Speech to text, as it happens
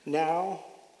Now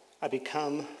I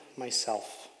become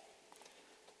myself.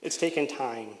 It's taken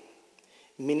time,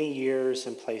 many years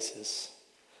and places.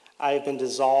 I have been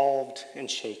dissolved and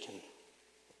shaken,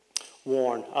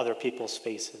 worn other people's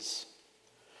faces,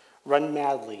 run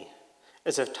madly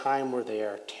as if time were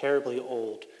there, terribly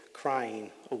old,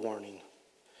 crying a warning.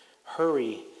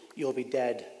 Hurry, you'll be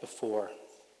dead before.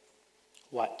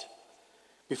 What?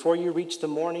 Before you reach the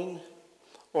morning,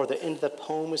 or the end of the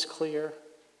poem is clear,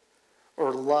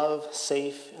 or love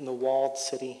safe in the walled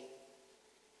city?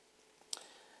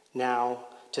 Now,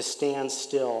 to stand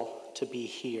still, to be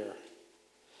here,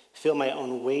 feel my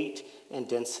own weight and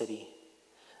density,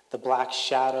 the black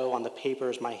shadow on the paper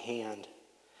is my hand,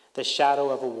 the shadow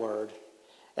of a word,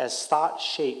 as thought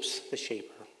shapes the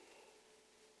shaper.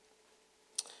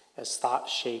 As thought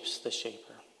shapes the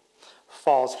shaper,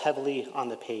 falls heavily on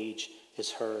the page,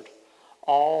 is heard.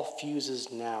 All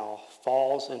fuses now,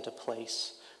 falls into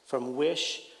place, from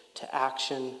wish to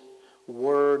action,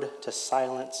 word to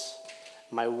silence,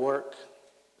 my work,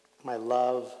 my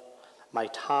love, my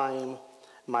time,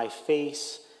 my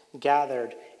face,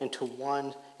 gathered into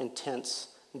one intense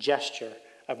gesture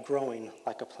of growing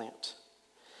like a plant.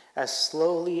 As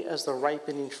slowly as the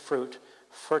ripening fruit,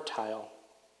 fertile,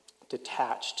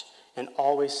 detached, and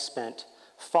always spent,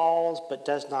 falls but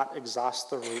does not exhaust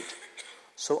the root.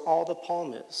 So all the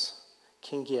poem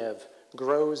can give,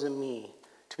 grows in me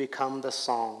to become the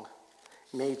song,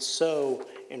 made so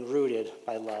and rooted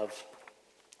by love.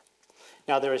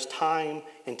 Now there is time,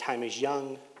 and time is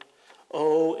young.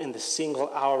 Oh, in the single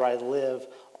hour I live,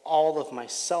 all of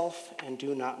myself and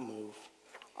do not move.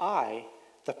 I,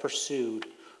 the pursued,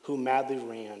 who madly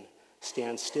ran,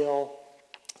 stand still,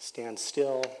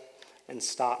 and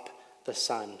stop the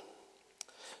sun.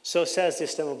 So says the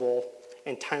estimable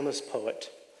and timeless poet,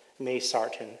 May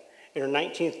Sarton, in her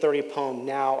 1930 poem,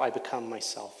 Now I Become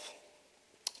Myself.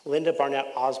 Linda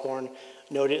Barnett Osborne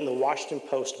noted in the Washington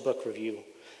Post book review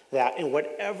that in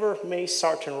whatever May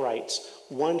Sarton writes,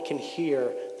 one can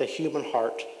hear the human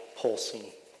heart pulsing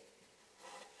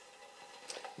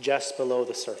just below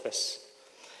the surface.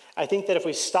 I think that if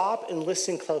we stop and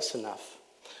listen close enough,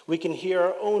 we can hear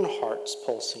our own hearts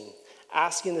pulsing,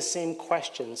 asking the same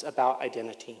questions about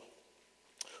identity.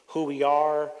 Who we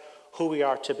are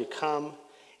to become,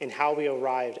 and how we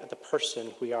arrived at the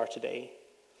person we are today.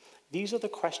 These are the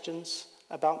questions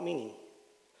about meaning,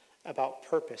 about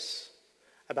purpose,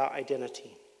 about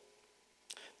identity.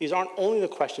 These aren't only the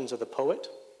questions of the poet,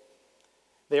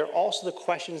 they are also the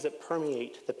questions that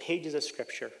permeate the pages of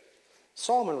Scripture.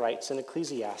 Solomon writes in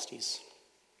Ecclesiastes,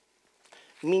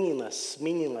 meaningless,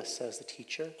 says the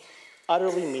teacher,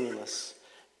 utterly meaningless.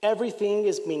 Everything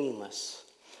is meaningless.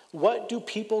 What do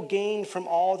people gain from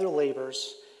all their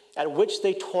labors at which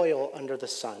they toil under the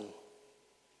sun?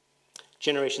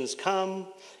 Generations come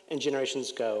and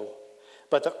generations go,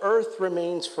 but the earth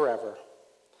remains forever.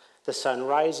 The sun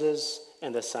rises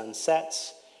and the sun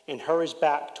sets and hurries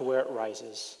back to where it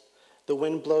rises. The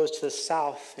wind blows to the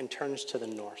south and turns to the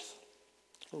north.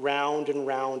 Round and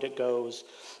round it goes,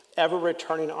 ever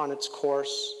returning on its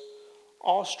course.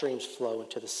 All streams flow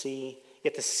into the sea,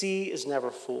 yet the sea is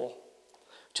never full.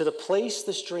 To the place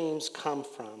the streams come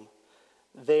from,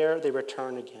 there they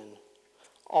return again.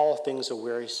 All things are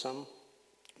wearisome,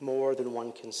 more than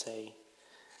one can say.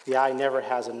 The eye never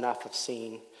has enough of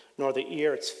seeing, nor the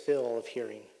ear its fill of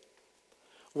hearing.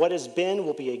 What has been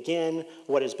will be again.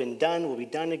 What has been done will be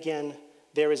done again.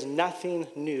 There is nothing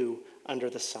new under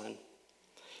the sun.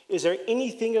 Is there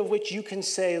anything of which you can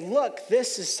say, look,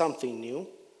 this is something new?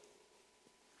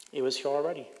 It was here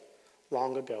already,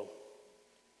 long ago.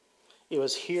 It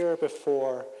was here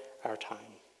before our time.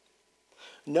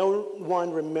 No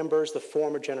one remembers the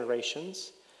former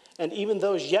generations, and even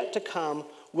those yet to come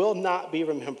will not be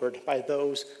remembered by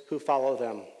those who follow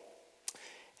them.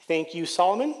 Thank you,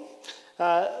 Solomon,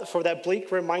 for that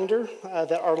bleak reminder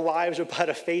that our lives are but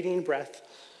a fading breath.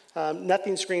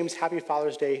 Nothing screams Happy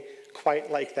Father's Day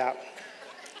quite like that.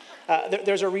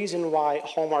 There's a reason why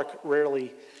Hallmark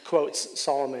rarely quotes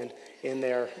Solomon in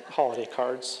their holiday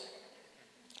cards.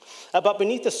 But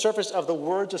beneath the surface of the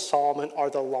words of Solomon are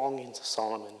the longings of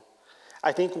Solomon.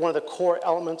 I think one of the core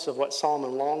elements of what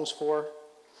Solomon longs for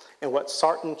and what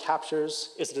Sarton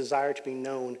captures is the desire to be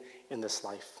known in this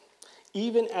life,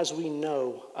 even as we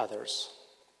know others.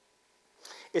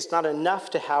 It's not enough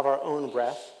to have our own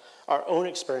breath, our own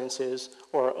experiences,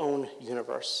 or our own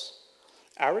universe.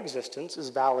 Our existence is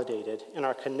validated in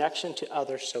our connection to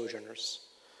other sojourners.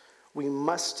 We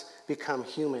must become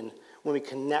human when we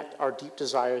connect our deep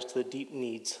desires to the deep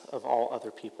needs of all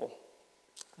other people.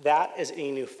 That, as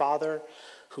any new father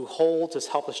who holds his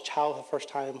helpless child for the first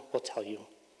time will tell you.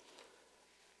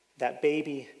 That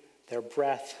baby, their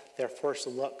breath, their first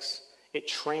looks, it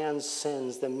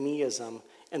transcends the meism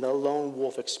and the lone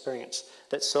wolf experience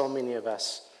that so many of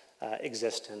us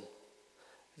exist in.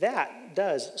 That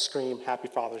does scream Happy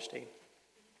Father's Day.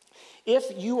 If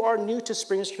you are new to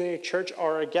Springs Community Church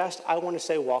or a guest, I want to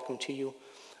say welcome to you.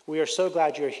 We are so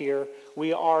glad you're here.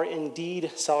 We are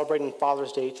indeed celebrating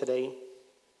Father's Day today.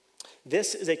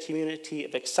 This is a community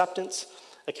of acceptance,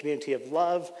 a community of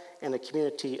love, and a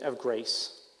community of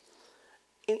grace.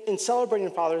 In celebrating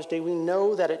Father's Day, we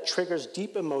know that it triggers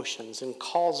deep emotions and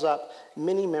calls up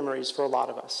many memories for a lot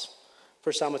of us.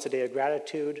 For some, it's a day of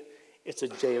gratitude. It's a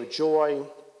day of joy.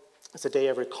 It's a day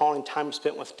of recalling time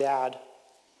spent with Dad.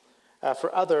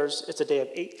 For others, it's a day of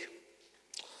ache,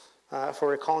 for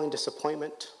recalling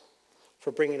disappointment,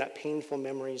 for bringing up painful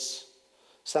memories,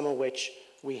 some of which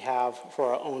we have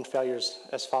for our own failures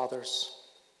as fathers.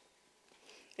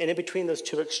 And in between those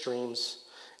two extremes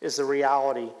is the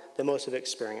reality that most of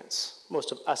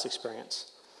us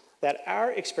experience, that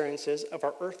our experiences of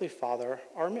our earthly father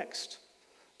are mixed.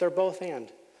 They're both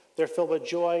and. They're filled with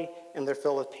joy and they're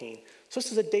filled with pain. So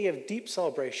this is a day of deep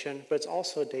celebration, but it's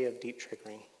also a day of deep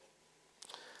triggering.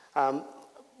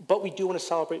 But we do want to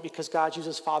celebrate because God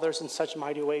uses fathers in such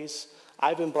mighty ways.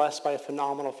 I've been blessed by a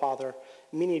phenomenal father.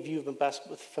 Many of you have been blessed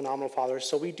with phenomenal fathers.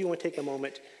 So we do want to take a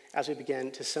moment as we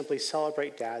begin to simply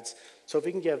celebrate dads. So if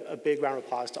we can give a big round of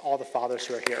applause to all the fathers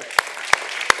who are here.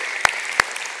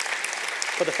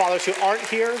 For the fathers who aren't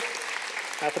here,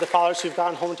 for the fathers who've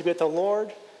gone home to be with the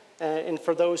Lord, and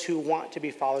for those who want to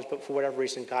be fathers, but for whatever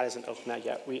reason God hasn't opened that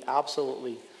yet, we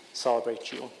absolutely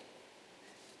celebrate you.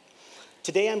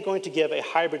 Today I'm going to give a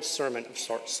hybrid sermon of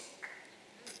sorts.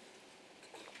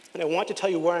 And I want to tell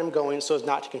you where I'm going so as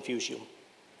not to confuse you.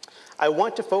 I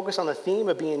want to focus on the theme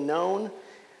of being known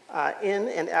in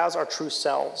and as our true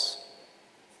selves.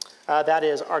 That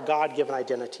is, our God-given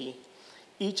identity.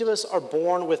 Each of us are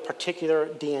born with particular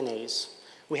DNAs.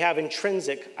 We have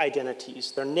intrinsic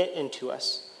identities. They're knit into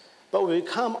us. But we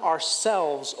become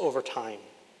ourselves over time.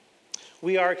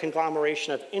 We are a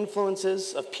conglomeration of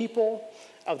influences, of people,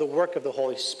 of the work of the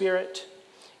Holy Spirit,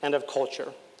 and of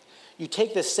culture. You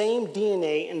take the same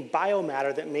DNA and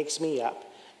biomatter that makes me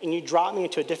up, and you drop me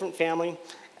into a different family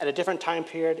at a different time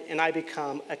period, and I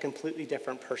become a completely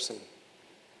different person.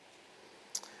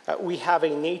 We have a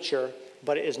nature,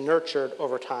 but it is nurtured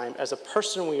over time as the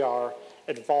person we are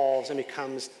evolves and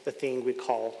becomes the thing we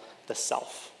call the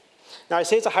self. Now, I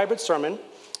say it's a hybrid sermon,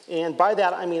 and by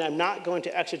that I mean I'm not going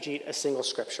to exegete a single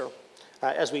scripture,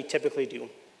 as we typically do.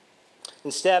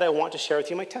 Instead, I want to share with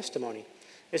you my testimony.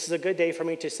 This is a good day for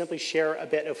me to simply share a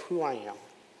bit of who I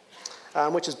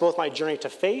am, which is both my journey to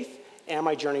faith and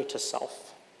my journey to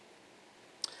self.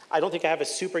 I don't think I have a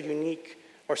super unique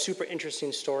or super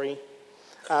interesting story,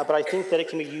 but I think that it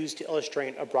can be used to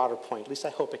illustrate a broader point. At least I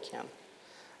hope it can.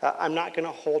 I'm not going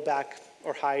to hold back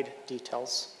or hide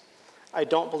details. I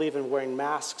don't believe in wearing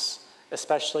masks,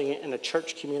 especially in a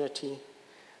church community.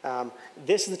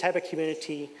 This is the type of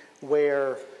community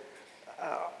where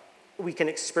we can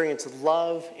experience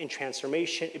love and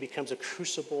transformation. It becomes a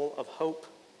crucible of hope.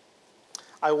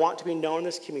 I want to be known in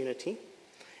this community,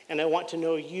 and I want to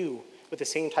know you with the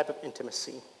same type of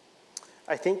intimacy.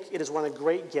 I think it is one of the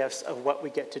great gifts of what we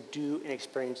get to do and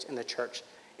experience in the church.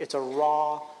 It's a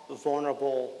raw,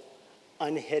 vulnerable,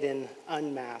 unhidden,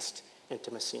 unmasked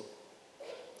intimacy.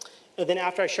 And then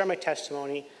after I share my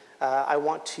testimony, I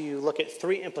want to look at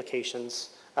 3 implications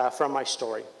from my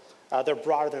story. They're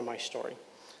broader than my story.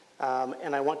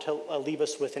 And I want to leave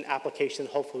us with an application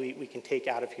hopefully we can take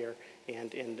out of here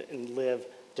and live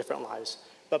different lives.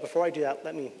 But before I do that,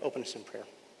 let me open us in prayer.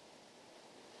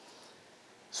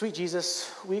 Sweet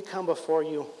Jesus, we come before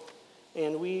you,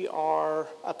 and we are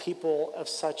a people of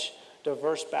such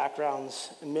diverse backgrounds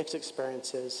and mixed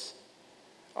experiences.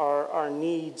 Our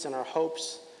needs and our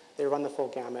hopes, they run the full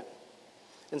gamut.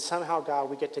 And somehow, God,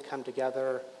 we get to come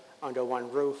together under one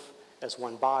roof as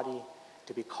one body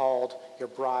to be called your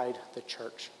bride, the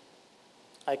church.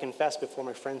 I confess before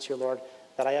my friends here, Lord,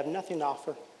 that I have nothing to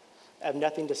offer. I have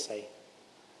nothing to say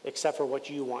except for what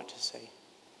you want to say.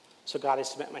 So God, I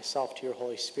submit myself to your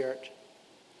Holy Spirit.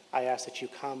 I ask that you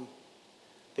come,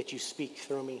 that you speak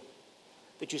through me,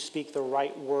 that you speak the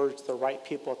right words, the right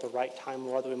people at the right time,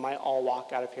 Lord, that we might all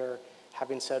walk out of here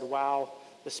having said, wow,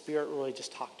 the Spirit really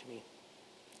just talked to me.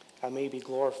 God, may you be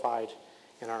glorified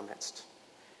in our midst.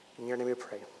 In your name we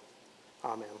pray.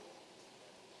 Amen.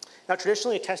 Now,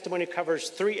 traditionally, a testimony covers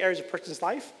 3 areas of a person's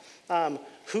life: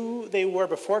 who they were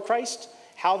before Christ,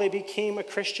 how they became a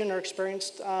Christian or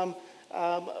experienced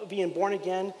being born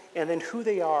again, and then who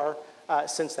they are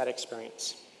since that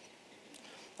experience.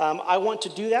 I want to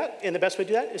do that, and the best way to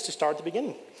do that is to start at the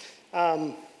beginning.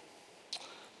 And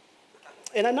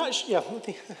I'm not,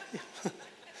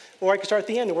 or I can start at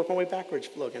the end and work my way backwards,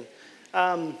 Logan.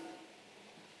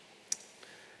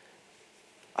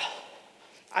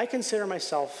 I consider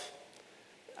myself,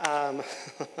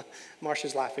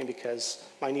 Marsha's laughing because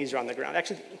my knees are on the ground.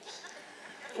 Actually,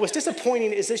 what's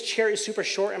disappointing is this chair is super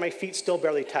short and my feet still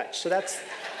barely touch. So that's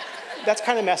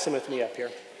kind of messing with me up here.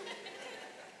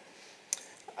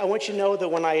 I want you to know that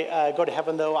when I go to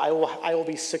heaven, though, I will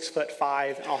be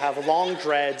 6'5", and I'll have long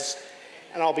dreads,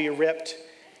 and I'll be ripped.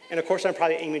 And of course, I'm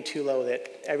probably aiming too low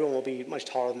that everyone will be much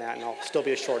taller than that, and I'll still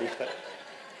be a shorty, but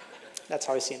that's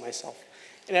how I see myself.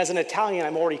 And as an Italian,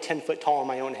 I'm already 10 foot tall in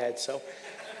my own head, so,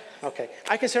 okay.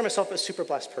 I consider myself a super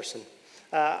blessed person.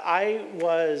 I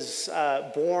was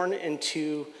born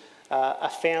into a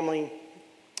family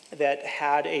that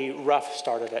had a rough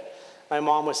start of it. My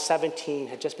mom was 17,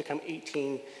 had just become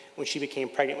 18 when she became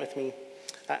pregnant with me.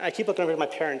 I keep looking over at my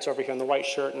parents over here in the white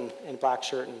shirt and black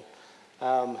shirt,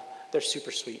 and they're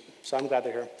super sweet, so I'm glad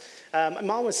they're here. My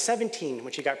mom was 17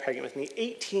 when she got pregnant with me,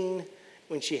 18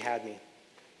 when she had me.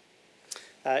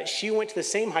 She went to the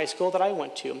same high school that I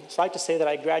went to, so I like to say that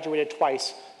I graduated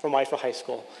twice from Whiteville High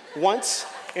School. Once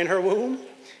in her womb,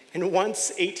 and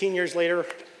once 18 years later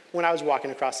when I was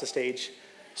walking across the stage.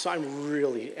 So I'm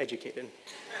really educated.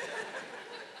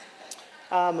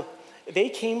 My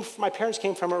parents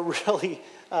came from a really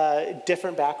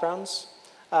different backgrounds.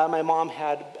 My mom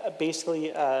had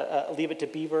basically a Leave It to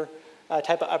Beaver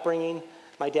type of upbringing.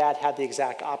 My dad had the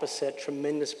exact opposite,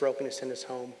 tremendous brokenness in his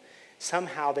home.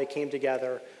 Somehow they came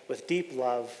together with deep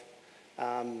love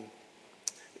and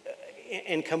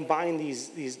combined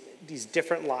these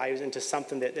different lives into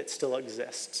something that still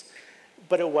exists.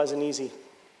 But it wasn't easy.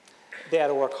 They had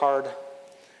to work hard.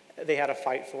 They had to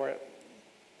fight for it.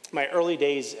 My early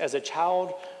days as a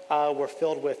child were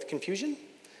filled with confusion.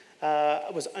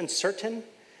 I was uncertain.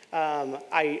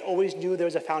 I always knew there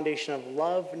was a foundation of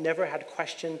love. Never had a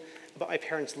question about my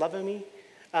parents loving me.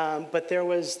 But there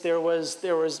was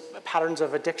patterns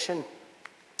of addiction,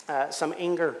 some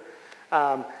anger,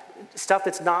 stuff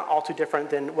that's not all too different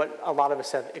than what a lot of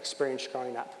us have experienced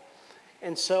growing up.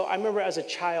 And so I remember as a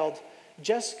child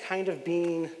just kind of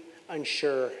being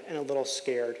unsure and a little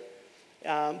scared,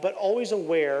 but always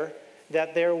aware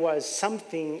that there was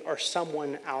something or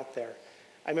someone out there.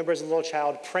 I remember as a little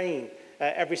child praying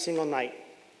every single night,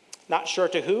 not sure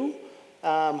to who.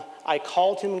 I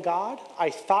called him God. I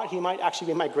thought he might actually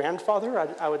be my grandfather.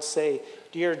 I would say,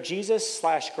 "Dear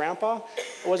Jesus/Grandpa."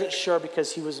 I wasn't sure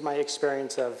because he was my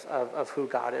experience of who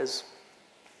God is.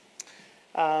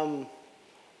 And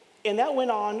that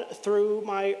went on through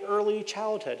my early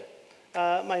childhood.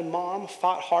 My mom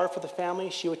fought hard for the family.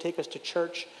 She would take us to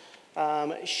church.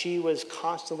 She was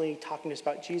constantly talking to us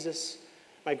about Jesus.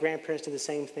 My grandparents did the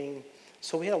same thing.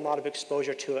 So we had a lot of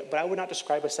exposure to it, but I would not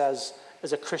describe us as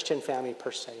a Christian family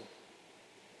per se.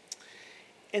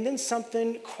 And then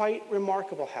something quite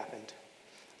remarkable happened.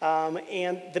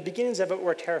 And the beginnings of it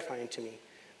were terrifying to me.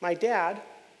 My dad,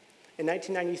 in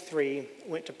 1993,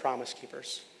 went to Promise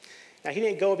Keepers. Now, he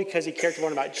didn't go because he cared to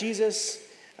learn about Jesus.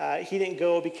 He didn't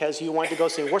go because he wanted to go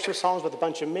sing worship songs with a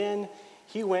bunch of men.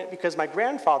 He went because my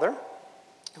grandfather,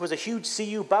 who was a huge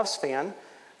CU Buffs fan,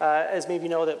 as maybe you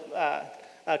know that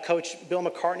Coach Bill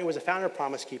McCartney was a founder of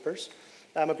Promise Keepers.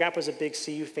 My grandpa was a big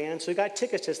CU fan, so he got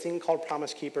tickets to this thing called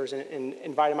Promise Keepers and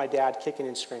invited my dad kicking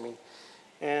and screaming.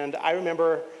 And I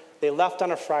remember they left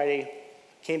on a Friday,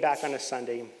 came back on a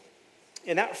Sunday.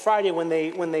 And that Friday when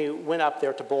they went up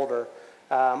there to Boulder,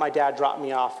 my dad dropped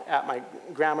me off at my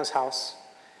grandma's house,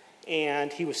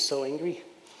 and he was so angry.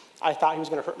 I thought he was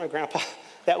going to hurt my grandpa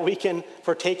that weekend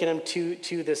for taking him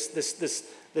to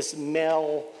this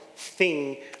male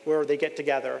thing where they get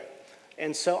together.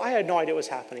 And so I had no idea what was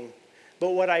happening.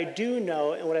 But what I do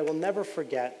know and what I will never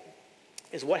forget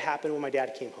is what happened when my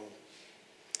dad came home.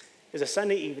 It was a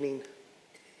Sunday evening,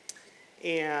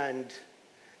 and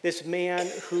this man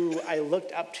who I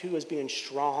looked up to as being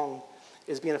strong,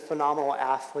 as being a phenomenal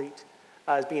athlete,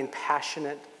 as being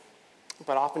passionate,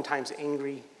 but oftentimes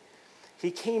angry,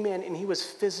 he came in and he was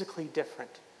physically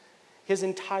different. His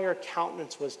entire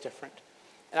countenance was different.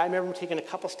 And I remember him taking a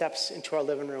couple steps into our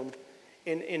living room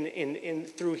and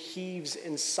through heaves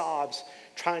and sobs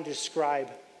trying to describe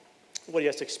what he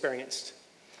just experienced.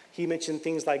 He mentioned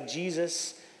things like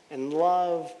Jesus and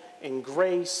love and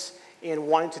grace and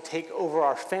wanted to take over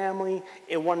our family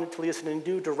and wanted to lead us in a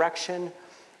new direction.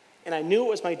 And I knew it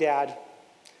was my dad,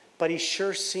 but he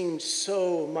sure seemed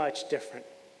so much different.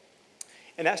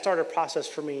 And that started a process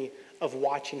for me of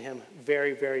watching him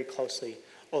very, very closely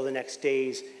over the next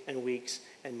days and weeks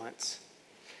and months.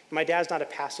 My dad's not a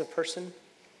passive person.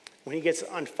 When he gets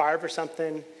on fire for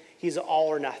something, he's all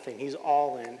or nothing. He's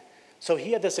all in. So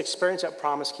he had this experience at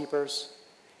Promise Keepers.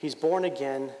 He's born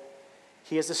again.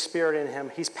 He has the Spirit in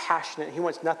him. He's passionate. He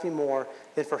wants nothing more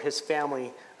than for his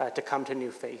family to come to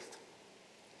new faith.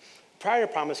 Prior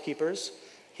to Promise Keepers,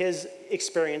 his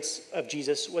experience of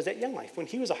Jesus was at Young Life when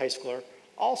he was a high schooler,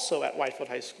 also at Whitefield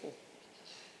High School.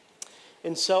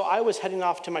 And so I was heading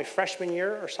off to my freshman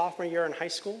year or sophomore year in high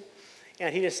school,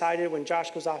 and he decided when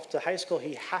Josh goes off to high school,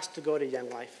 he has to go to Young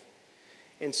Life.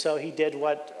 And so he did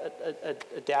what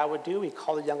a dad would do. He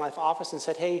called the Young Life office and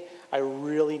said, hey, I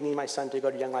really need my son to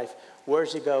go to Young Life. Where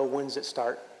does he go? When does it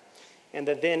start? And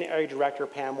the then area director,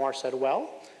 Pam Moore, said, well,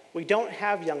 we don't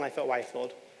have Young Life at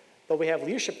Whitefield, but we have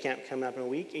leadership camp coming up in a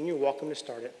week, and you're welcome to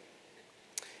start it.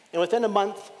 And within a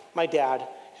month, my dad,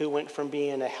 who went from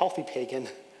being a healthy pagan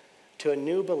to a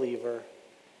new believer,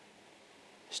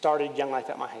 started Young Life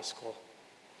at my high school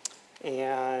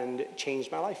and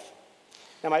changed my life.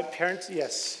 Now my parents,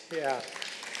 yes, yeah.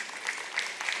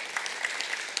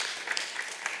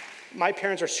 My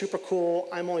parents are super cool.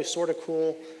 I'm only sort of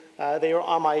cool. They were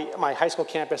on my high school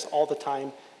campus all the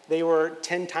time. They were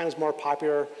 10 times more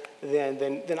popular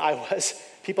than I was.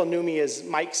 People knew me as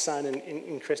Mike's son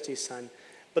and Christy's son.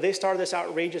 But they started this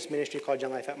outrageous ministry called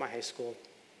Young Life at my high school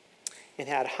and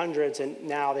had hundreds, and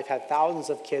now they've had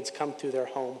thousands of kids come through their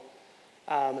home,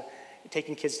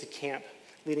 taking kids to camp,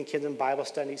 leading kids in Bible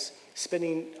studies,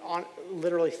 spending on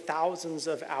literally thousands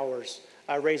of hours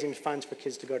raising funds for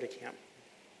kids to go to camp.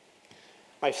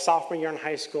 My sophomore year in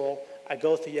high school, I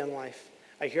go through Young Life.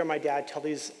 I hear my dad tell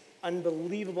these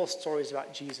unbelievable stories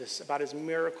about Jesus, about his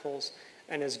miracles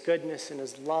and his goodness and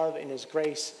his love and his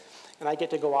grace. And I get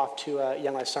to go off to a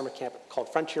Young Life summer camp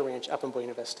called Frontier Ranch up in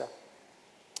Buena Vista.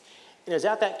 And it was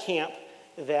at that camp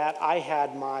that I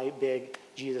had my big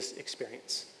Jesus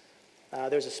experience.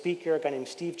 There's a speaker, a guy named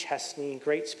Steve Chesney,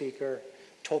 great speaker,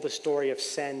 told the story of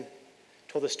sin,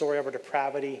 told the story of our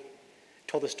depravity,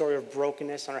 told the story of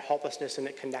brokenness and our helplessness, and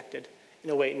it connected in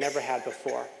a way it never had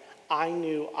before. I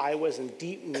knew I was in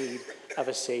deep need of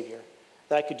a Savior,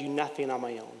 that I could do nothing on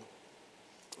my own.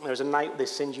 And there's a night where they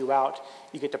send you out.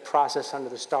 You get to process under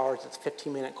the stars. It's a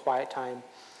 15-minute quiet time.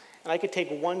 And I could take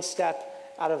one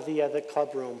step out of the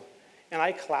club room, and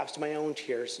I collapsed in my own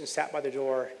tears and sat by the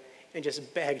door and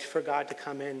just begged for God to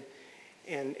come in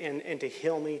and to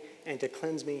heal me and to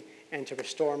cleanse me and to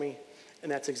restore me.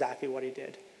 And that's exactly what he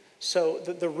did. So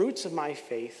the roots of my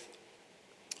faith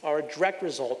are a direct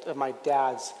result of my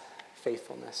dad's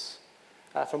faithfulness,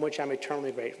 from which I'm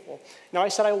eternally grateful. Now, I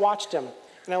said I watched him,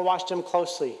 and I watched him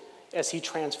closely as he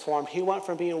transformed. He went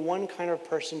from being one kind of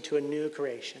person to a new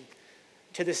creation.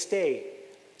 To this day,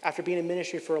 after being in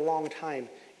ministry for a long time,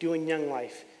 doing Young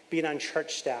Life, being on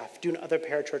church staff, doing other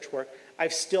parachurch work,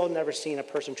 I've still never seen a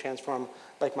person transform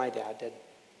like my dad did.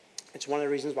 It's one of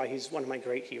the reasons why he's one of my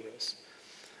great heroes.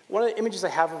 One of the images I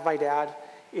have of my dad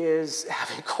is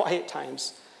having quiet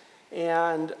times.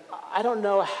 And I don't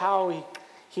know how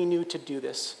he knew to do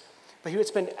this, but he would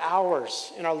spend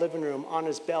hours in our living room on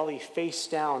his belly, face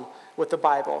down, with the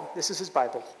Bible. This is his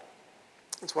Bible.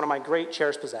 It's one of my great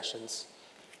cherished possessions.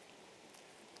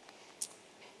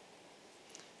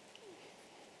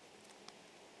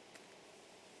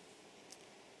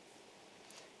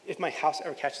 If my house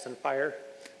ever catches on fire,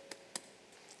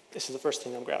 this is the first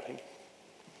thing I'm grabbing.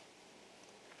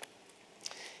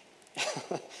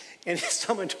 And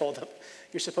someone told him,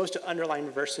 you're supposed to underline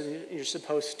verses, you're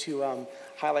supposed to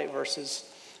highlight verses.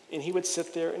 And he would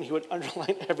sit there and he would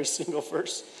underline every single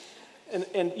verse.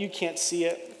 And you can't see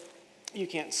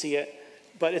it,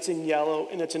 but it's in yellow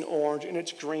and it's in orange and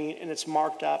it's green and it's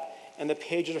marked up and the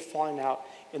pages are falling out.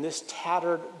 And this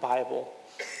tattered Bible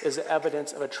is the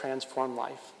evidence of a transformed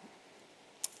life.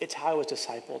 It's how I was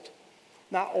discipled,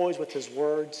 not always with his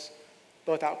words,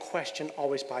 but without question,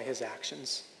 always by his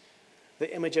actions.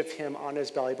 The image of him on his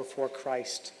belly before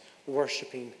Christ,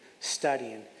 worshiping,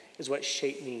 studying, is what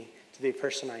shaped me to the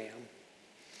person I am.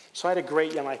 So I had a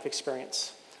great Young Life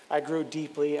experience. I grew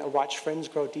deeply. I watched friends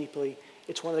grow deeply.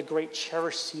 It's one of the great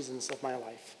cherished seasons of my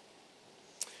life.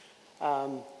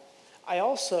 I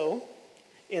also,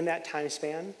 in that time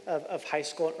span of high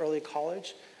school and early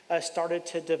college, started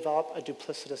to develop a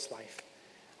duplicitous life.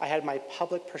 I had my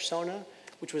public persona,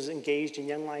 which was engaged in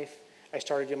Young Life. I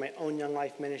started doing my own Young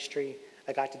Life ministry.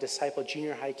 I got to disciple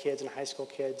junior high kids and high school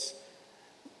kids.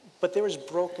 But there was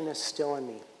brokenness still in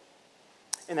me.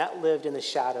 And that lived in the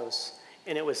shadows,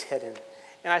 and it was hidden.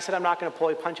 And I said, I'm not going to pull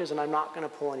any punches, and I'm not going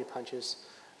to pull any punches.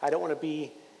 I don't want to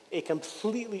be a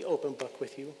completely open book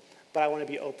with you, but I want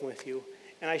to be open with you.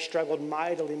 And I struggled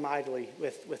mightily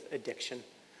with addiction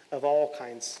of all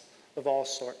kinds, of all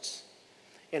sorts.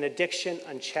 And addiction,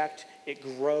 unchecked, it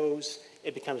grows,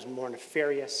 it becomes more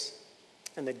nefarious,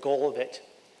 and the goal of it,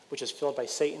 which is filled by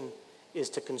Satan, is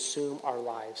to consume our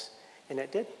lives. And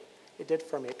it did. It did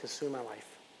for me. It consumed my life.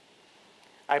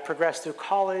 I progressed through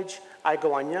college. I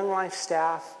go on Young Life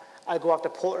staff. I go up to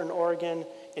Portland, Oregon,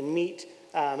 and meet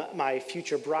my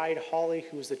future bride, Holly,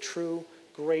 who is the true,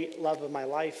 great love of my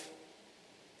life.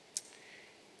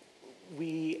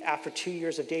 We, after 2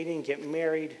 years of dating, get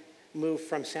married, move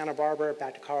from Santa Barbara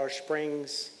back to Colorado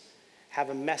Springs, have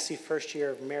a messy first year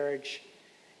of marriage,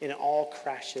 and it all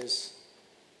crashes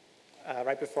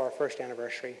right before our first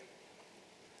anniversary.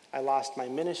 I lost my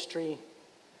ministry.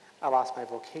 I lost my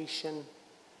vocation.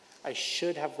 I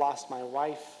should have lost my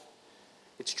wife.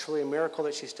 It's truly a miracle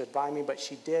that she stood by me, but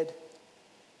she did.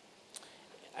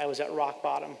 I was at rock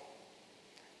bottom.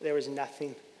 There was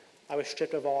nothing. I was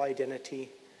stripped of all identity.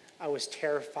 I was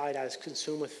terrified. I was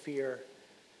consumed with fear.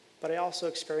 But I also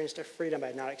experienced a freedom I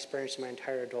had not experienced in my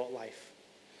entire adult life.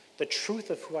 The truth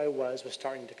of who I was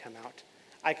starting to come out.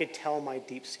 I could tell my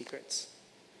deep secrets.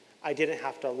 I didn't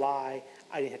have to lie.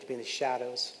 I didn't have to be in the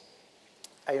shadows.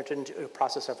 I entered into a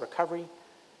process of recovery,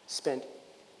 spent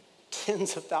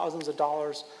tens of thousands of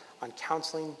dollars on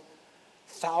counseling,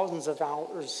 thousands of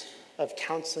hours of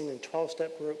counseling in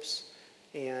 12-step groups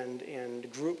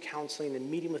and group counseling and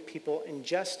meeting with people, and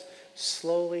just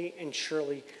slowly and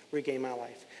surely regain my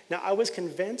life. Now, I was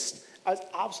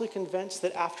absolutely convinced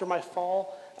that after my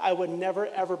fall, I would never,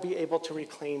 ever be able to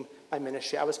reclaim my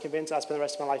ministry. I was convinced I'd spend the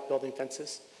rest of my life building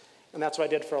fences. And that's what I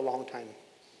did for a long time.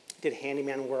 Did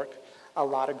handyman work, a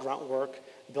lot of grunt work,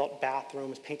 built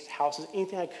bathrooms, painted houses,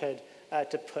 anything I could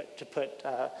to put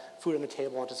food on the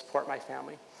table and to support my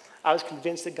family. I was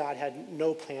convinced that God had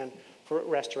no plan for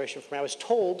restoration for me. I was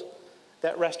told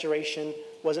that restoration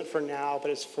wasn't for now, but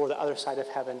it's for the other side of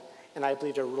heaven. And I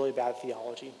believed a really bad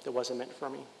theology that wasn't meant for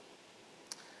me.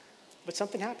 But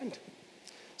something happened.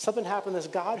 Something happened. This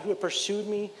God who had pursued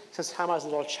me since the time I was a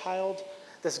little child,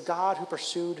 this God who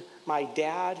pursued my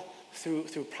dad through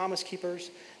Promise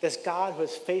Keepers, this God who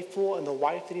is faithful in the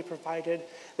wife that he provided,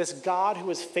 this God who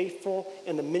is faithful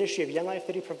in the ministry of Young Life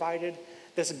that he provided,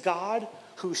 this God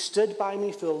who stood by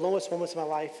me through the lowest moments of my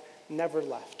life never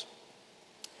left.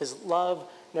 His love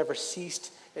never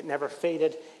ceased. It never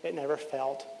faded. It never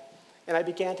failed. And I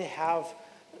began to have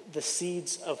the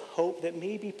seeds of hope that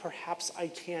maybe perhaps I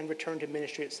can return to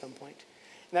ministry at some point.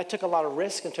 And that took a lot of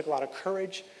risk and took a lot of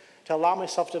courage to allow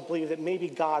myself to believe that maybe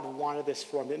God wanted this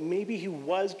for me, that maybe he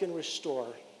was going to restore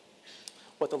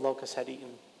what the locusts had eaten.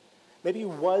 Maybe he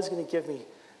was going to give me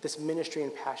this ministry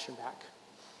and passion back.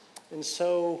 And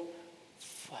so,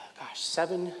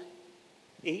 7,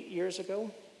 8 years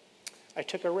ago, I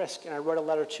took a risk and I wrote a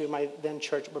letter to my then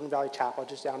church, Woodland Valley Chapel,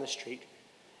 just down the street.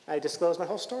 And I disclosed my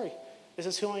whole story. This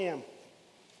is who I am.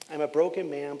 I'm a broken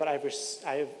man, but I've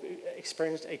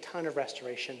experienced a ton of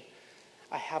restoration.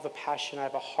 I have a passion. I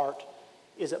have a heart.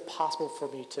 Is it possible for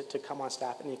me to come on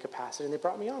staff in any capacity? And they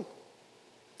brought me on.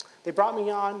 They brought me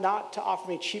on not to offer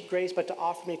me cheap grace, but to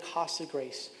offer me costly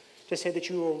grace, to say that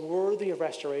you are worthy of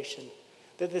restoration,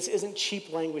 that this isn't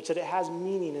cheap language, that it has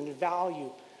meaning and value,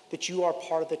 that you are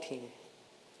part of the team.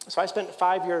 So I spent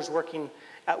 5 years working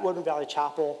at Woodland Valley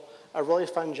Chapel, a really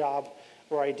fun job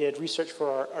where I did research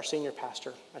for our senior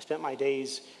pastor. I spent my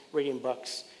days reading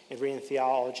books and reading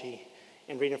theology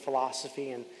and reading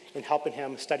philosophy and helping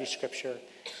him study scripture.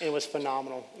 And it was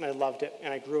phenomenal, and I loved it,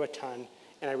 and I grew a ton,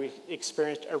 and I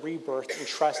experienced a rebirth and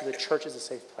trust that the church is a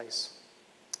safe place.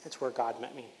 It's where God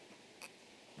met me.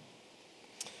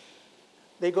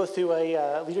 They go through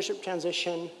a leadership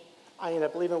transition. I end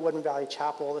up leaving Woodland Valley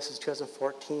Chapel. This is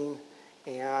 2014,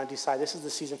 and decide this is the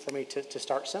season for me to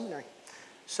start seminary.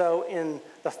 So in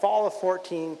the fall of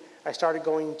 14, I started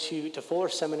going to Fuller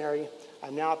Seminary.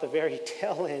 I'm now at the very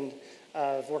tail end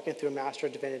of working through a Master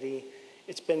of Divinity.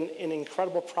 It's been an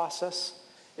incredible process.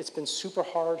 It's been super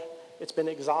hard. It's been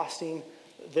exhausting.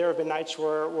 There have been nights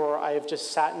where I have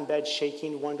just sat in bed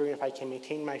shaking, wondering if I can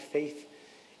maintain my faith.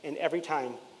 And every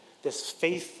time, this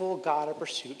faithful God of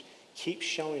pursuit keeps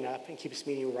showing up and keeps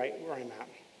meeting right where I'm at.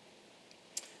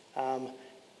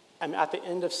 I'm at the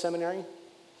end of seminary.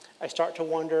 I start to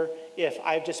wonder if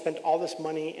I've just spent all this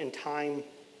money and time,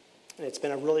 and it's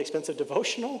been a really expensive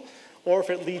devotional, or if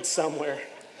it leads somewhere.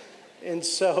 And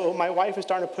so my wife is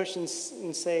starting to push and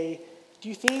say, do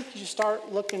you think you should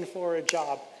start looking for a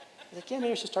job? I was like, yeah,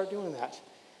 maybe I should start doing that.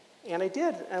 And I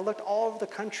did. And I looked all over the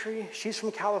country. She's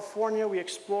from California. We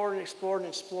explored and explored and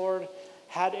explored,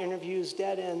 had interviews,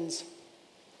 dead ends.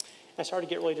 I started to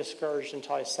get really discouraged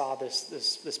until I saw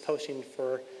this posting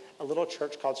for a little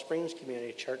church called Springs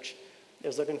Community Church. It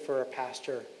was looking for a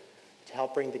pastor to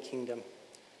help bring the kingdom,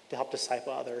 to help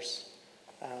disciple others,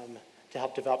 to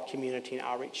help develop community and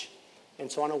outreach.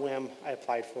 And so on a whim, I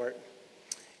applied for it.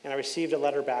 And I received a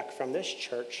letter back from this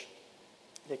church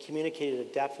that communicated a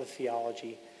depth of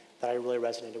theology that I really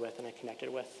resonated with and I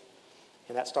connected with.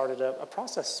 And that started a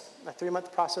process, a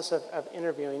 3-month process of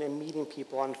interviewing and meeting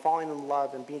people and falling in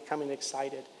love and becoming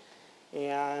excited.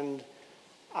 And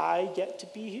I get to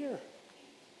be here.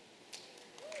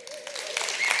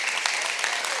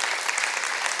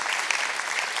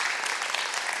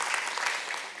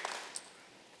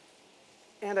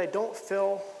 And I don't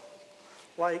feel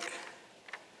like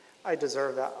I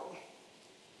deserve that.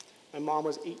 My mom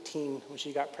was 18 when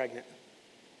she got pregnant.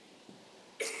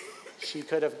 She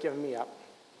could have given me up.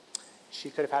 She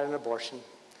could have had an abortion.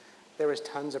 There was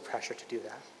tons of pressure to do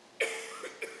that.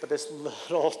 But this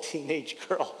little teenage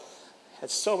girl had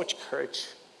so much courage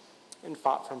and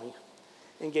fought for me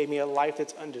and gave me a life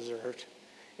that's undeserved.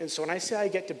 And so when I say I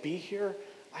get to be here,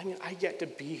 I mean I get to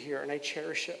be here and I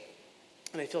cherish it.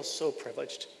 And I feel so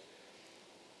privileged.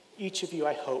 Each of you,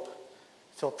 I hope,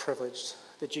 feel privileged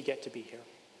that you get to be here,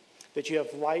 that you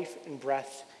have life and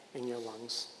breath in your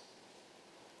lungs.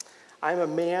 I'm a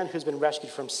man who's been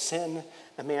rescued from sin,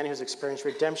 a man who's experienced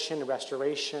redemption and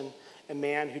restoration, a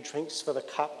man who drinks for the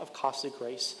cup of costly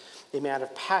grace, a man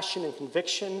of passion and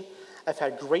conviction. I've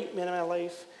had great men in my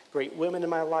life, great women in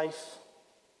my life.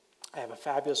 I have a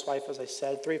fabulous wife, as I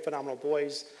said, 3 phenomenal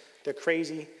boys. They're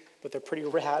crazy, but they're pretty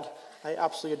rad. I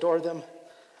absolutely adore them.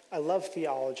 I love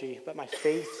theology, but my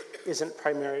faith isn't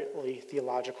primarily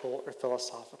theological or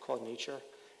philosophical in nature.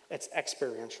 It's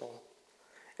experiential.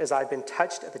 As I've been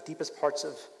touched at the deepest parts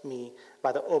of me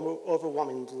by the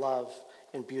overwhelming love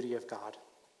and beauty of God.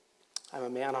 I'm a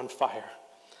man on fire,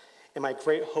 and my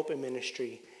great hope in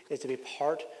ministry is to be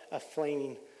part of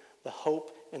flaming the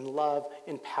hope and love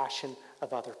and passion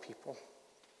of other people.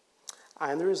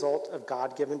 I am the result of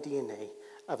God-given DNA,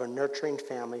 of a nurturing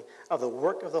family, of the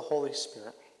work of the Holy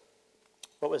Spirit.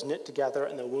 What was knit together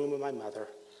in the womb of my mother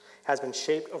has been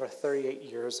shaped over 38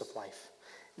 years of life.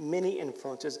 Many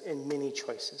influences and many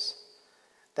choices.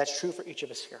 That's true for each of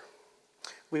us here.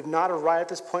 We've not arrived at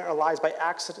this point in our lives by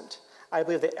accident. I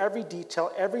believe that every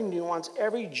detail, every nuance,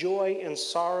 every joy and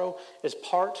sorrow is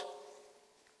part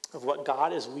of what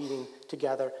God is weaving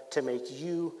together to make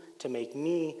you, to make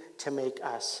me, to make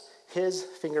us. His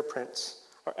fingerprints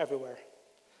are everywhere.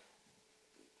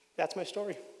 That's my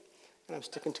story, and I'm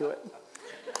sticking to it.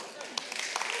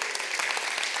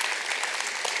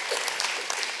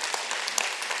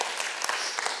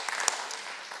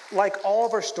 Like all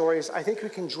of our stories, I think we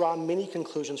can draw many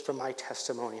conclusions from my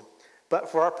testimony. But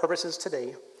for our purposes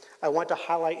today, I want to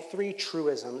highlight 3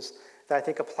 truisms that I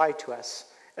think apply to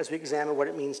us as we examine what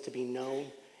it means to be known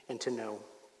and to know.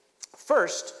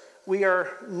 First, we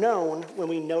are known when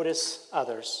we notice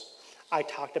others. I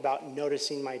talked about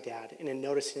noticing my dad, and in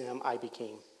noticing him, I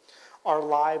became. Our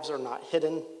lives are not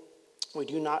hidden. We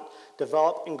do not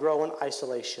develop and grow in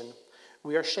isolation.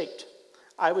 We are shaped.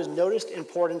 I was noticed and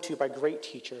poured into by great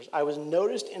teachers. I was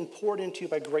noticed and poured into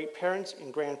by great parents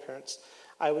and grandparents.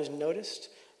 I was noticed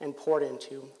and poured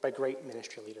into by great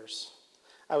ministry leaders.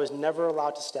 I was never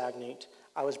allowed to stagnate.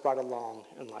 I was brought along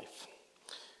in life.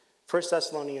 1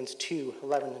 Thessalonians 2,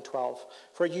 11 and 12.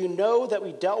 For you know that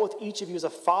we dealt with each of you as a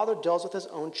father deals with his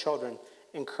own children,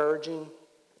 encouraging,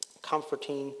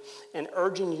 comforting, and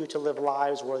urging you to live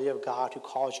lives worthy of God who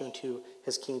calls you into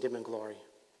his kingdom and glory.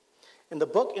 In the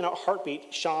book In a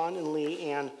Heartbeat, Sean and Lee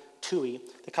Ann Tui,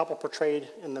 the couple portrayed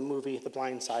in the movie The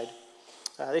Blind Side,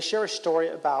 they share a story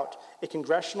about a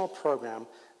congressional program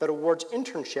that awards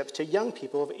internships to young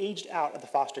people who have aged out of the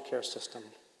foster care system.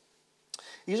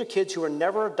 These are kids who were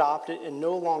never adopted and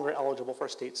no longer eligible for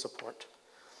state support.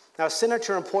 Now, a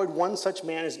senator employed one such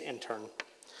man as an intern.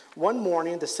 One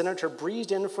morning, the senator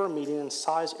breezed in for a meeting and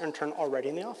saw his intern already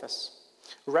in the office,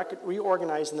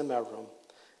 reorganized in the mailroom.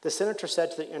 The senator said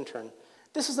to the intern,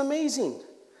 "This is amazing.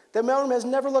 The mailroom has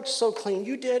never looked so clean.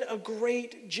 You did a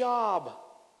great job."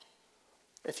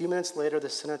 A few minutes later, the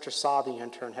senator saw the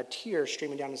intern, had tears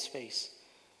streaming down his face.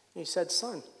 And he said,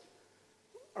 "Son,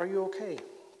 are you okay?"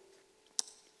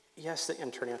 "Yes," the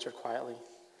intern answered quietly.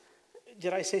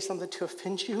 "Did I say something to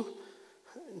offend you?"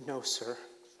 "No, sir."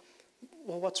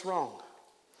 "Well, what's wrong?"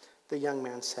 The young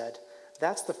man said,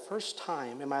 "That's the first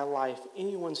time in my life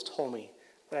anyone's told me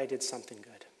that I did something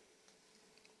good."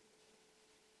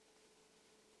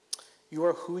 You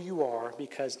are who you are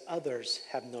because others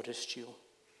have noticed you.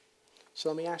 So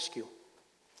let me ask you,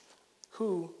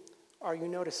 who are you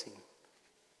noticing?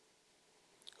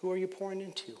 Who are you pouring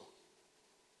into?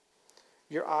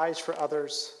 Your eyes for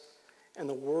others and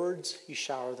the words you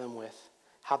shower them with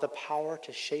have the power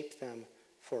to shape them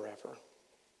forever.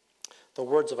 The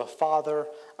words of a father,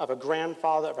 of a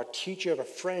grandfather, of a teacher, of a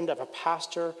friend, of a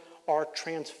pastor are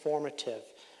transformative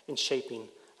in shaping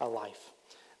a life.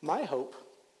 My hope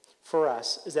for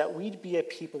us is that we'd be a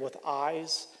people with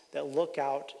eyes that look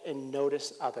out and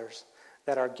notice others,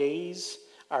 that our gaze,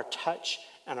 our touch,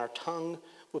 and our tongue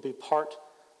would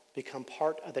become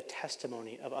part of the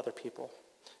testimony of other people.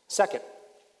 Second,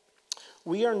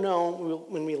 we are known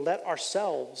when we let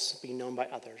ourselves be known by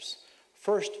others.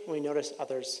 First, when we notice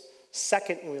others.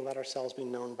 Second, when we let ourselves be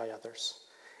known by others.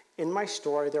 In my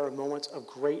story, there are moments of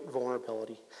great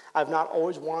vulnerability. I've not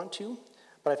always wanted to,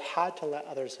 but I've had to let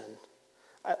others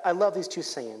in. I love these two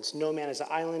sayings, no man is an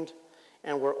island,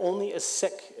 and we're only as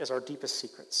sick as our deepest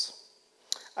secrets.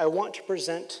 I want to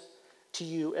present to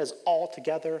you as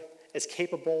altogether, as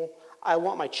capable. I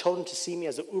want my children to see me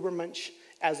as an Ubermensch,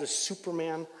 as a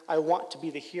Superman. I want to be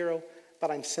the hero,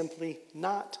 but I'm simply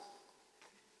not.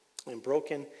 I'm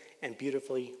broken and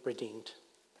beautifully redeemed.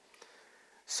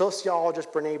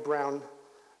 Sociologist Brené Brown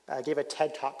gave a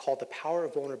TED Talk called The Power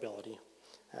of Vulnerability.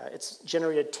 It's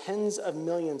generated tens of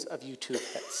millions of YouTube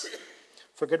hits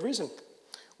for good reason.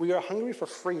 We are hungry for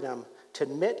freedom to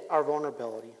admit our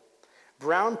vulnerability.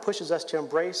 Brown pushes us to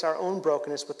embrace our own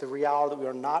brokenness with the reality that we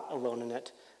are not alone in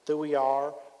it, that we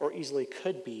are, or easily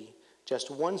could be,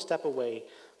 just one step away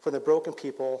from the broken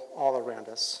people all around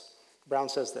us. Brown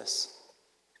says this: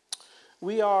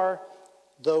 we are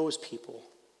those people.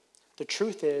 The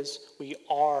truth is, we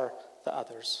are the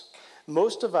others.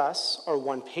 Most of us are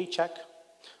one paycheck,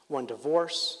 one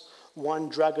divorce, one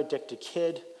drug-addicted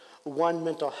kid, one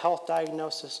mental health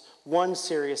diagnosis, one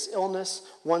serious illness,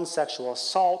 one sexual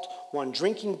assault, one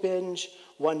drinking binge,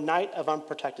 one night of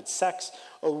unprotected sex,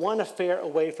 or one affair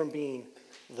away from being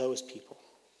those people.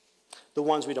 The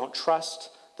ones we don't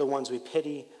trust, the ones we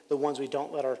pity, the ones we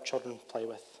don't let our children play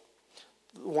with.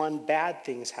 The one bad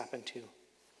things happen to.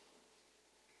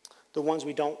 The ones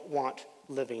we don't want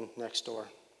living next door.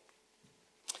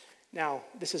 Now,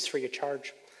 this is free of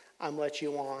charge. I'm going to let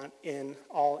you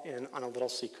all in on a little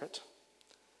secret.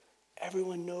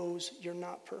 Everyone knows you're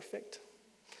not perfect.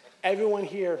 Everyone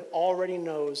here already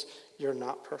knows you're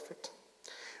not perfect.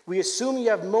 We assume you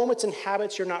have moments and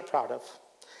habits you're not proud of.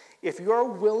 If you are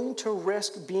willing to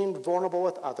risk being vulnerable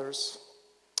with others,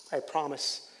 I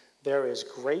promise there is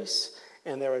grace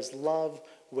and there is love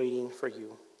waiting for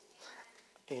you.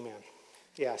 Amen.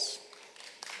 Yes.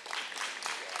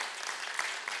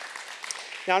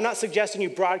 Now, I'm not suggesting you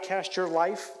broadcast your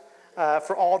life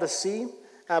for all to see,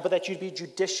 but that you be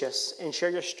judicious and share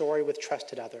your story with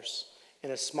trusted others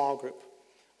in a small group,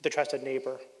 with a trusted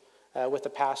neighbor, with a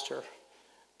pastor,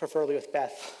 preferably with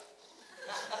Beth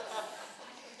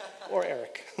or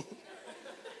Eric.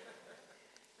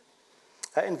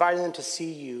 Inviting them to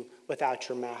see you without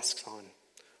your masks on.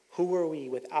 Who are we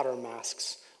without our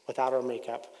masks, without our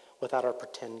makeup, without our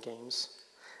pretend games?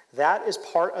 That is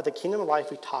part of the kingdom of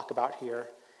life we talk about here,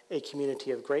 a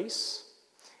community of grace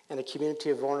and a community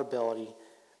of vulnerability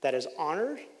that is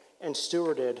honored and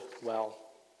stewarded well.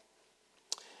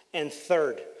 And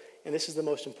third, and this is the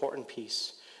most important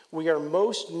piece, we are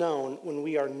most known when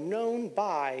we are known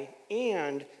by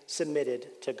and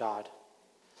submitted to God.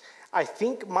 I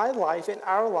think my life and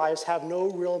our lives have no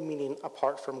real meaning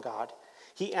apart from God.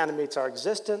 He animates our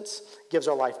existence, gives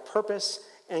our life purpose,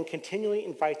 and continually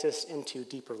invites us into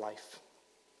deeper life.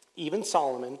 Even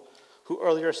Solomon, who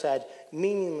earlier said,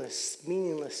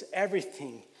 meaningless,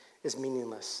 everything is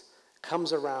meaningless,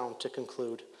 comes around to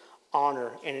conclude,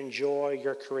 honor and enjoy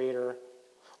your Creator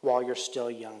while you're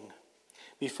still young.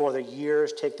 Before the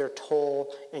years take their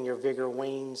toll and your vigor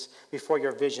wanes, before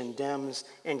your vision dims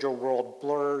and your world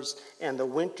blurs, and the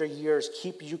winter years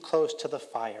keep you close to the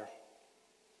fire.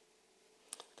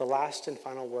 The last and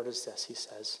final word is this, he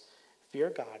says,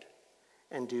 fear God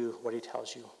and do what he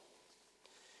tells you.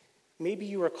 Maybe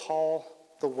you recall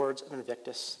the words of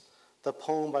Invictus, the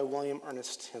poem by William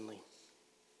Ernest Henley.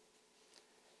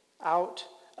 Out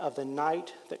of the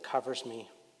night that covers me,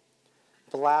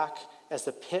 black as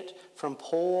the pit from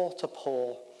pole to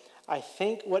pole, I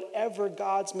thank whatever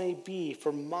gods may be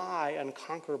for my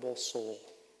unconquerable soul.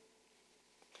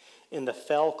 In the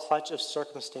fell clutch of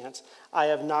circumstance, I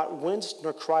have not winced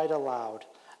nor cried aloud.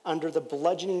 Under the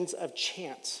bludgeonings of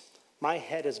chance, my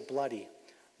head is bloody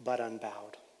but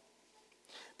unbowed.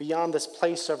 Beyond this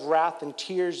place of wrath and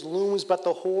tears looms but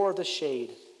the horror of the shade,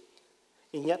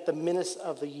 and yet the menace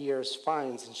of the years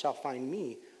finds and shall find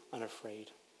me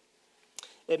unafraid.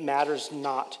 It matters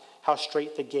not how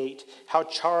straight the gate, how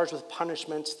charged with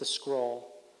punishments the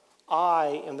scroll.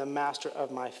 I am the master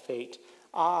of my fate.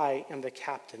 I am the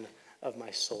captain of my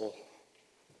soul.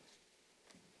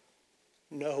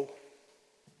 No,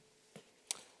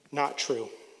 not true.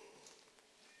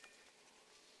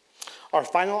 Our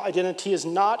final identity is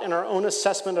not in our own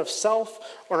assessment of self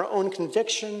or our own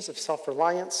convictions of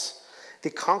self-reliance, the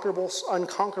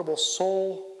unconquerable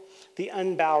soul, the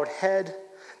unbowed head.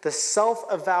 The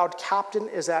self-avowed captain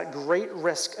is at great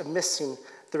risk of missing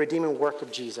the redeeming work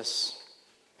of Jesus,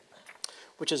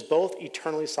 which is both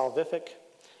eternally salvific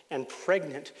and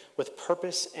pregnant with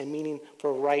purpose and meaning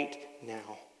for right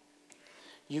now.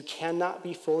 You cannot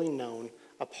be fully known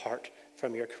apart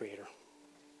from your Creator.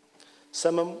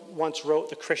 Someone once wrote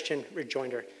the Christian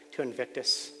rejoinder to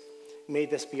Invictus. May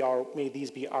these be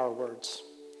our words.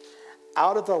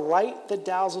 Out of the light that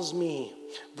dazzles me,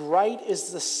 bright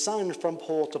is the sun from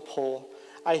pole to pole.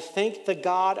 I thank the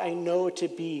God I know to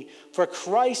be, for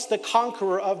Christ the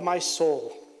conqueror of my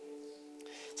soul.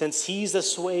 Since he's the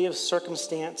sway of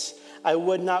circumstance, I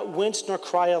would not wince nor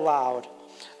cry aloud.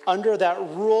 Under that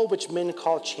rule which men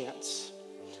call chance,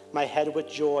 my head with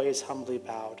joy is humbly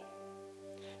bowed.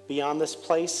 Beyond this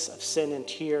place of sin and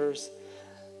tears,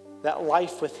 that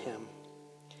life with him,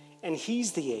 and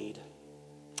he's the aid.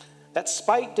 That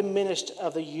spite diminished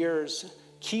of the years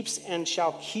keeps and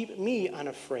shall keep me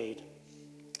unafraid.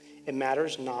 It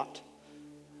matters not,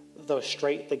 though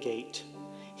straight the gate.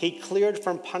 He cleared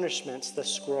from punishments the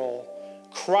scroll.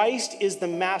 Christ is the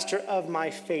master of my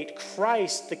fate.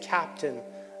 Christ the captain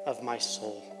of my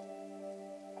soul.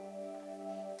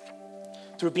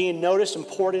 Through being noticed and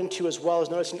poured into, as well as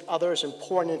noticing others and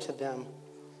pouring into them.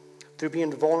 Through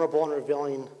being vulnerable and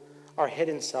revealing our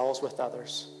hidden selves with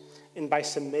others. And by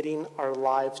submitting our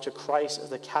lives to Christ as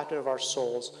the captain of our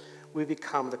souls, we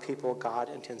become the people God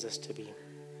intends us to be.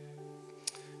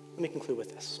 Let me conclude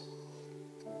with this.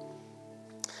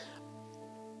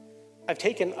 I've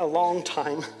taken a long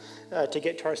time to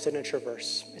get to our signature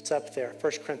verse. It's up there,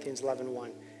 1 Corinthians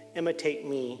 11:1. Imitate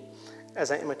me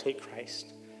as I imitate Christ.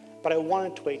 But I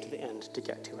wanted to wait to the end to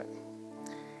get to it.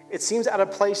 It seems out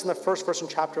of place in the first verse in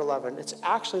chapter 11. It's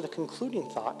actually the concluding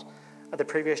thought of the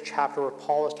previous chapter where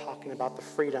Paul is talking about the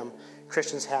freedom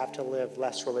Christians have to live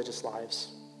less religious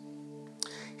lives.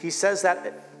 He says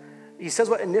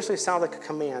what initially sounded like a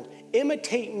command.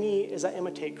 Imitate me as I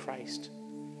imitate Christ.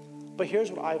 But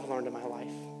here's what I've learned in my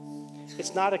life.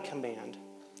 It's not a command.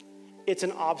 It's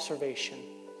an observation.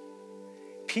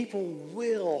 People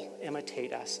will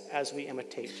imitate us as we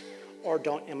imitate or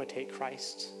don't imitate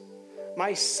Christ.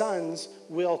 My sons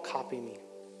will copy me.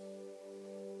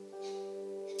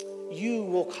 You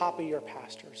will copy your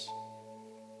pastors.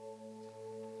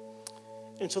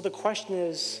 And so the question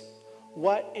is,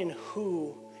 what and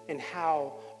who and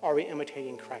how are we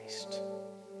imitating Christ?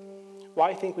 Well,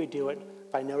 I think we do it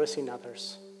by noticing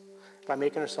others, by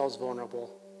making ourselves vulnerable,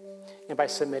 and by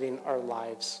submitting our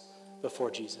lives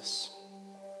before Jesus.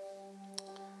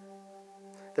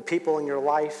 The people in your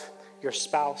life, your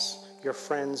spouse, your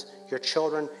friends, your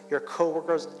children, your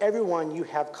coworkers, everyone you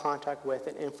have contact with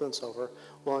and influence over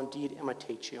will indeed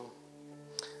imitate you.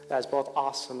 That is both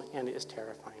awesome and it is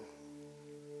terrifying.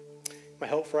 My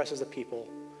hope for us is a people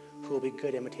who will be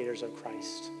good imitators of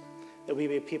Christ. That we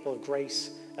be a people of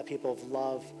grace, a people of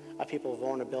love, a people of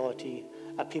vulnerability,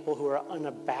 a people who are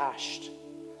unabashed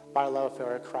by love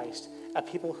for Christ, a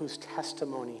people whose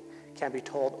testimony can be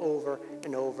told over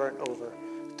and over and over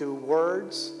through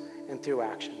words and through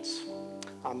actions.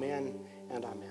 Amen and amen.